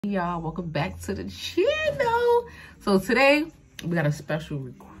Y'all, welcome back to the channel. So today we got a special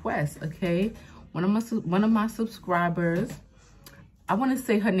request. Okay, one of my subscribers, I want to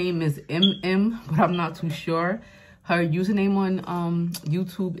say her name is but I'm not too sure. Her username on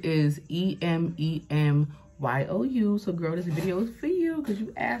YouTube is EMEMYOU. So girl, this video is for you because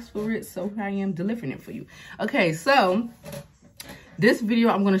you asked for it, so I am delivering it for you. Okay, so this video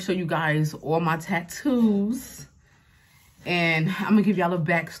I'm going to show you guys all my tattoos. And I'm gonna give y'all a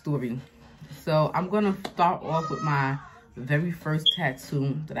backstory. So I'm gonna start off with my very first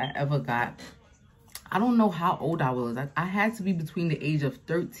tattoo that I ever got. I don't know how old I was. I had to be between the age of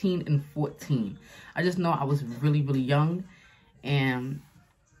 13 and 14. I just know I was really, really young. And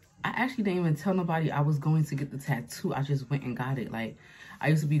I actually didn't even tell nobody I was going to get the tattoo. I just went and got it. Like, I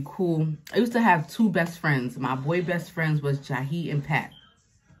used to be cool. I used to have two best friends. My boy best friends was Jahi and Pat.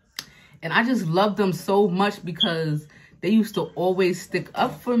 And I just loved them so much because they used to always stick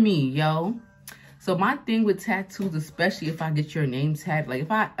up for me, yo. So my thing with tattoos, especially if I get your name tattooed, like if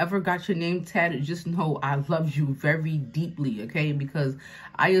I ever got your name tattooed, just know I love you very deeply, okay? Because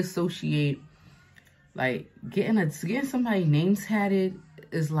I associate, like, getting somebody's name tattooed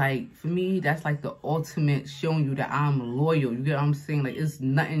is like, for me, that's like the ultimate showing you that I'm loyal. You get what I'm saying? Like, it's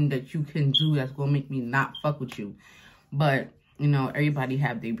nothing that you can do that's gonna make me not fuck with you. But, you know, everybody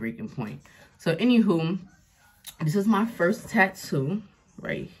have their breaking point. So anywho, this is my first tattoo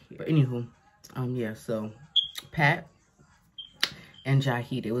right here. But anywho, yeah, so Pat and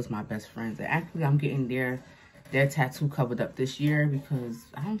Jahi, they was my best friends. And actually, I'm getting their tattoo covered up this year because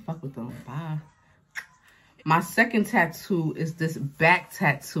I don't fuck with them. Bye. My second tattoo is this back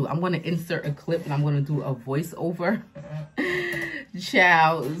tattoo. I'm going to insert a clip and I'm going to do a voiceover.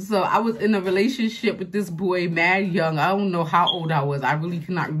 Child. So I was in a relationship with this boy mad young. I don't know how old I was. I really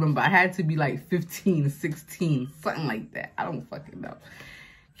cannot remember. I had to be like 15, 16, something like that. I don't fucking know.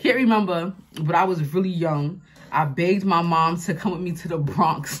 Can't remember, but I was really young. I begged my mom to come with me to the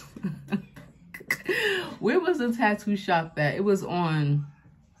Bronx. Where was the tattoo shop at? It was on,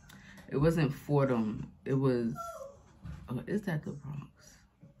 it wasn't Fordham. It was, oh, is that the Bronx?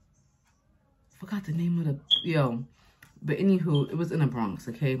 Forgot the name of the, yo. But anywho, it was in the Bronx,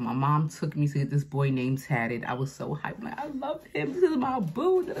 okay? My mom took me to get this boy named Tatted. I was so hyped. Like, I love him. This is my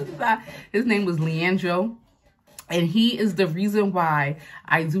boo. His name was Leandro. And he is the reason why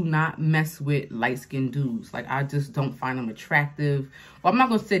I do not mess with light-skinned dudes. Like, I just don't find them attractive. Well, I'm not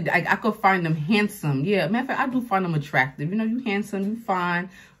going to say, I could find them handsome. Yeah, matter of fact, I do find them attractive. You know, you handsome, you fine.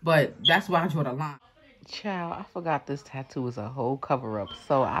 But that's why I draw the line. Child, I forgot this tattoo was a whole cover-up.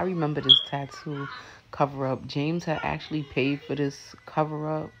 So I remember this tattoo cover-up. James had actually paid for this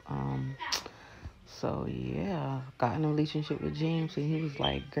cover-up. So yeah, got in a relationship with James and he was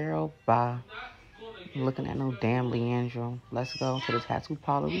like, girl, bye. I'm looking at no damn Leandro. Let's go to the tattoo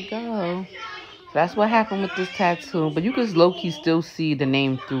parlor we go. So that's what happened with this tattoo. But you can low-key still see the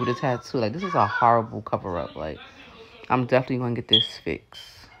name through the tattoo. Like, this is a horrible cover-up. Like, I'm definitely gonna get this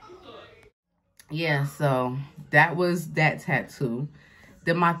fixed. Yeah, so that was that tattoo.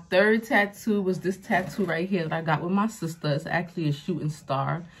 Then my third tattoo was this tattoo right here that I got with my sister. It's actually a shooting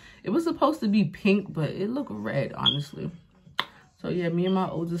star. It was supposed to be pink, but it looked red, honestly. So yeah, me and my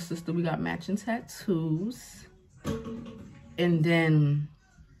older sister, we got matching tattoos. And then,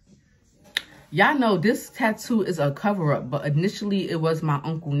 y'all know this tattoo is a cover-up, but initially it was my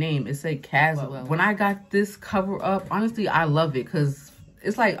uncle's name. It said Caswell. When I got this cover-up, honestly, I love it because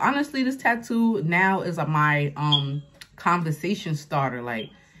it's like, honestly, this tattoo now is my conversation starter.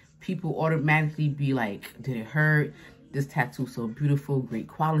 Like, people automatically be like, did it hurt? This tattoo so beautiful, great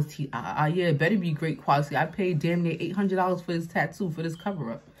quality. Yeah, it better be great quality. I paid damn near $800 for this tattoo, for this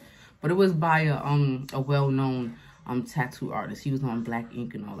cover-up. But it was by a well-known tattoo artist. He was on Black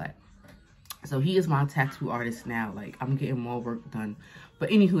Ink and all that. So he is my tattoo artist now. Like, I'm getting more work done.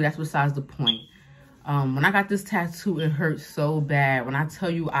 But anywho, that's besides the point. When I got this tattoo, it hurt so bad. When I tell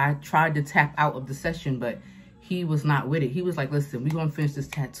you, I tried to tap out of the session, but he was not with it. He was like, listen, we're gonna finish this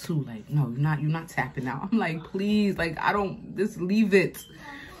tattoo. Like, no, you're not tapping out. I'm like, please, like, just leave it.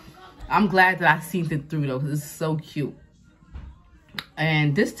 I'm glad that I seen it through though, because it's so cute.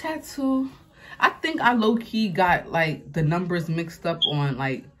 And this tattoo, I think I low-key got like the numbers mixed up on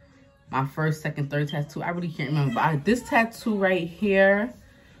like my first, second, third tattoo. I really can't remember. But this tattoo right here,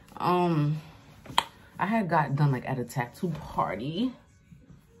 I had got done like at a tattoo party.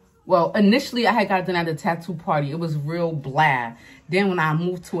 Well, initially, I had got it done at a tattoo party. It was real blah. Then when I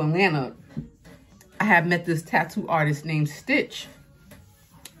moved to Atlanta, I had met this tattoo artist named Stitch.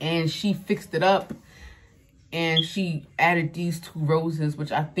 And she fixed it up. And she added these two roses,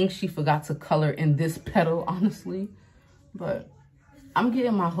 which I think she forgot to color in this petal, honestly. But I'm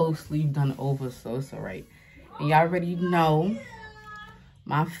getting my whole sleeve done over, so it's all right. And y'all already know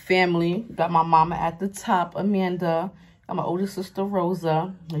my family. Got my mama at the top, Amanda. Got my older sister,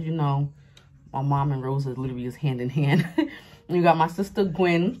 Rosa. As you know, my mom and Rosa literally is hand in hand. And you got my sister,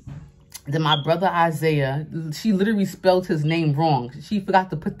 Gwen. Then my brother, Isaiah. She literally spelled his name wrong. She forgot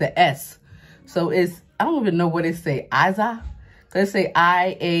to put the S. So it's, I don't even know what it say. Isa? Let's say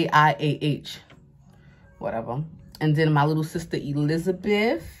I-A-I-A-H. Whatever. And then my little sister,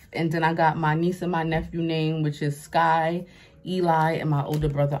 Elizabeth. And then I got my niece and my nephew name, which is Sky, Eli, and my older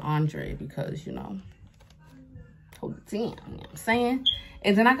brother, Andre. Because, you know, hold it down, you know what I'm saying?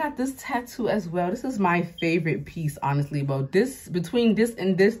 And then I got this tattoo as well. This is my favorite piece, honestly. But this, between this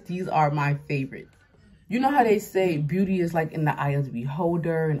and this, these are my favorite. You know how they say beauty is like in the eye of the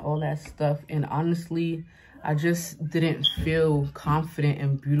beholder and all that stuff. And honestly, I just didn't feel confident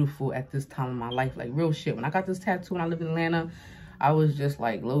and beautiful at this time of my life. Like, real shit. When I got this tattoo when I lived in Atlanta, I was just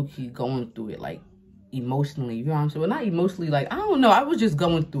like low-key going through it, like emotionally. You know what I'm saying? Well, not emotionally, like, I don't know. I was just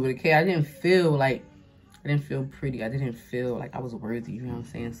going through it, okay? I didn't feel pretty. I didn't feel like I was worthy, you know what I'm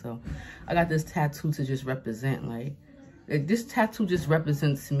saying? So I got this tattoo to just represent, like this tattoo just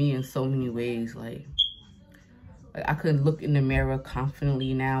represents me in so many ways. Like I could look in the mirror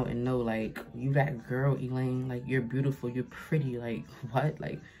confidently now and know, like, you that girl, Elaine. Like, you're beautiful, you're pretty. Like, what?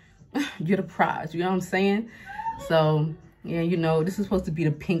 Like, you're the prize, you know what I'm saying? So yeah, you know, this is supposed to be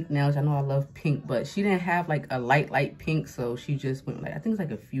the pink nails. I know I love pink, but she didn't have like a light pink, so she just went like, I think it's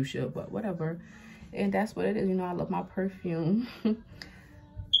like a fuchsia, but whatever. And that's what it is. You know, I love my perfume.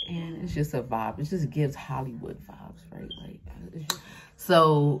 And it's just a vibe. It just gives Hollywood vibes, right? Like,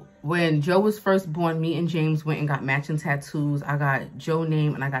 so when Joe was first born, me and James went and got matching tattoos. I got Joe's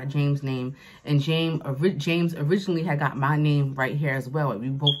name and I got James' name. And James originally had got my name right here as well. We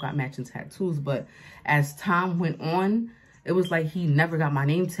both got matching tattoos. But as time went on, it was like he never got my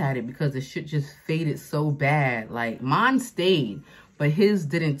name tatted because the shit just faded so bad. Like, mine stayed, but his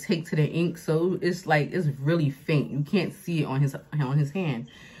didn't take to the ink, so it's like, it's really faint. You can't see it on his hand.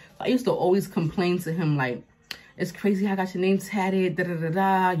 So I used to always complain to him, like, it's crazy I got your name tatted,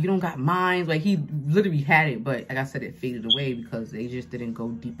 da-da-da-da, you don't got mine. Like, he literally had it, but like I said, it faded away because they just didn't go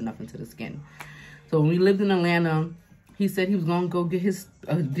deep enough into the skin. So when we lived in Atlanta, he said he was going to go get his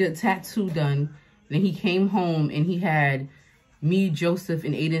get a tattoo done. And then he came home and he had me, Joseph,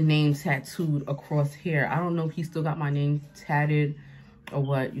 and Aiden's name tattooed across here. I don't know if he still got my name tatted or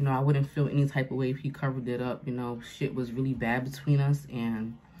what. You know, I wouldn't feel any type of way if he covered it up. You know, shit was really bad between us,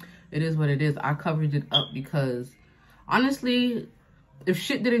 and it is what it is. I covered it up because, honestly, if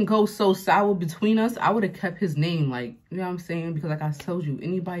shit didn't go so sour between us, I would have kept his name. Like, you know what I'm saying? Because like I told you,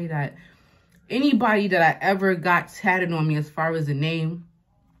 anybody that I ever got tatted on me as far as a name,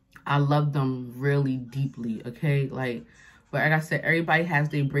 I loved them really deeply, okay? Like, but like I said, everybody has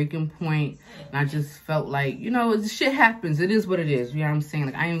their breaking point, and I just felt like, you know, shit happens. It is what it is. You know what I'm saying?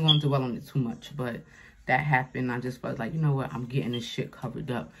 Like, I ain't going to dwell on it too much, but that happened. I just felt like, you know what? I'm getting this shit covered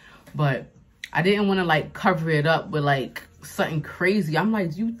up. But I didn't want to, like, cover it up with, like, something crazy. I'm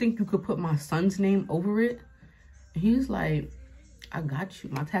like, do you think you could put my son's name over it? And he's like, I got you.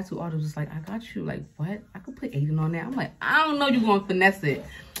 My tattoo artist was like, I got you. Like, what? I could put Aiden on there. I'm like, I don't know you're going to finesse it.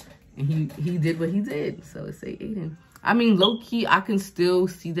 And he did what he did. So it say Aiden. I mean, low-key, I can still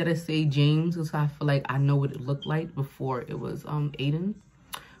see that it say James, because I feel like I know what it looked like before it was Aiden.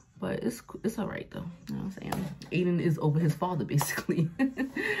 But it's all right, though. You know what I'm saying? Aiden is over his father, basically.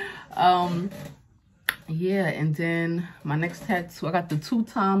 Yeah, and then my next tattoo, I got the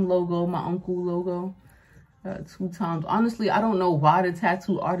 2-time logo, my uncle logo. 2 times. Honestly, I don't know why the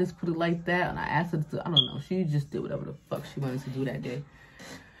tattoo artist put it like that. And I asked her to, I don't know. She just did whatever the fuck she wanted to do that day.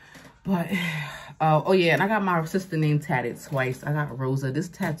 But, oh yeah, and I got my sister name tatted twice. I got Rosa. This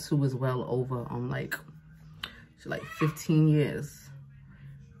tattoo is well over, like 15 years.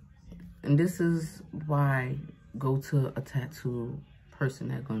 And this is why go to a tattoo person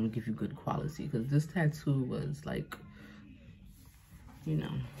that's going to give you good quality. Because this tattoo was like, you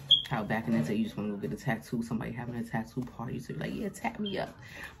know, how back in the day you just want to go get a tattoo. Somebody having a tattoo party. So you're like, yeah, tat me up.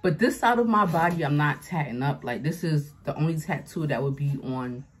 But this side of my body, I'm not tatting up. Like, this is the only tattoo that would be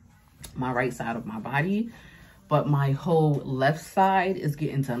on my right side of my body, but my whole left side is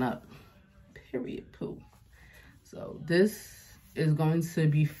getting done up, period, poo. So this is going to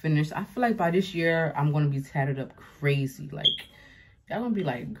be finished. I feel like by this year I'm going to be tatted up crazy. Like, y'all gonna be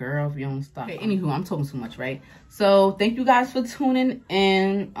like, girl, if you don't stop. Okay, anywho, I'm talking too much, right? So thank you guys for tuning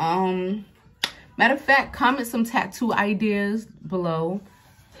in. Matter of fact, comment some tattoo ideas below.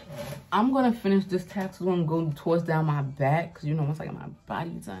 I'm gonna finish this tattoo and go towards down my back, because you know, once I get my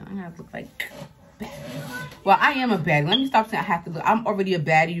body done, I have to look like Well, I am a baddie. Let me stop saying I have to look. I'm already a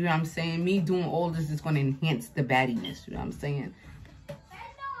baddie, you know what I'm saying? Me doing all this is going to enhance the baddiness, you know what I'm saying?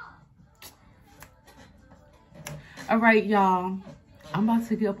 All right, y'all. I'm about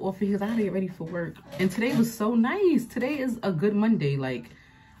to get up off of here because I got to get ready for work. And today was so nice. Today is a good Monday. Like,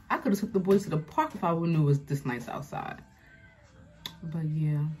 I could have took the boys to the park if I knew it was this nice outside. But,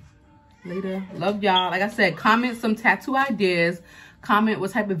 yeah. Later. Love y'all. Like I said, comment some tattoo ideas. Comment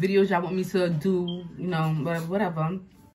what type of videos y'all want me to do. You know, whatever.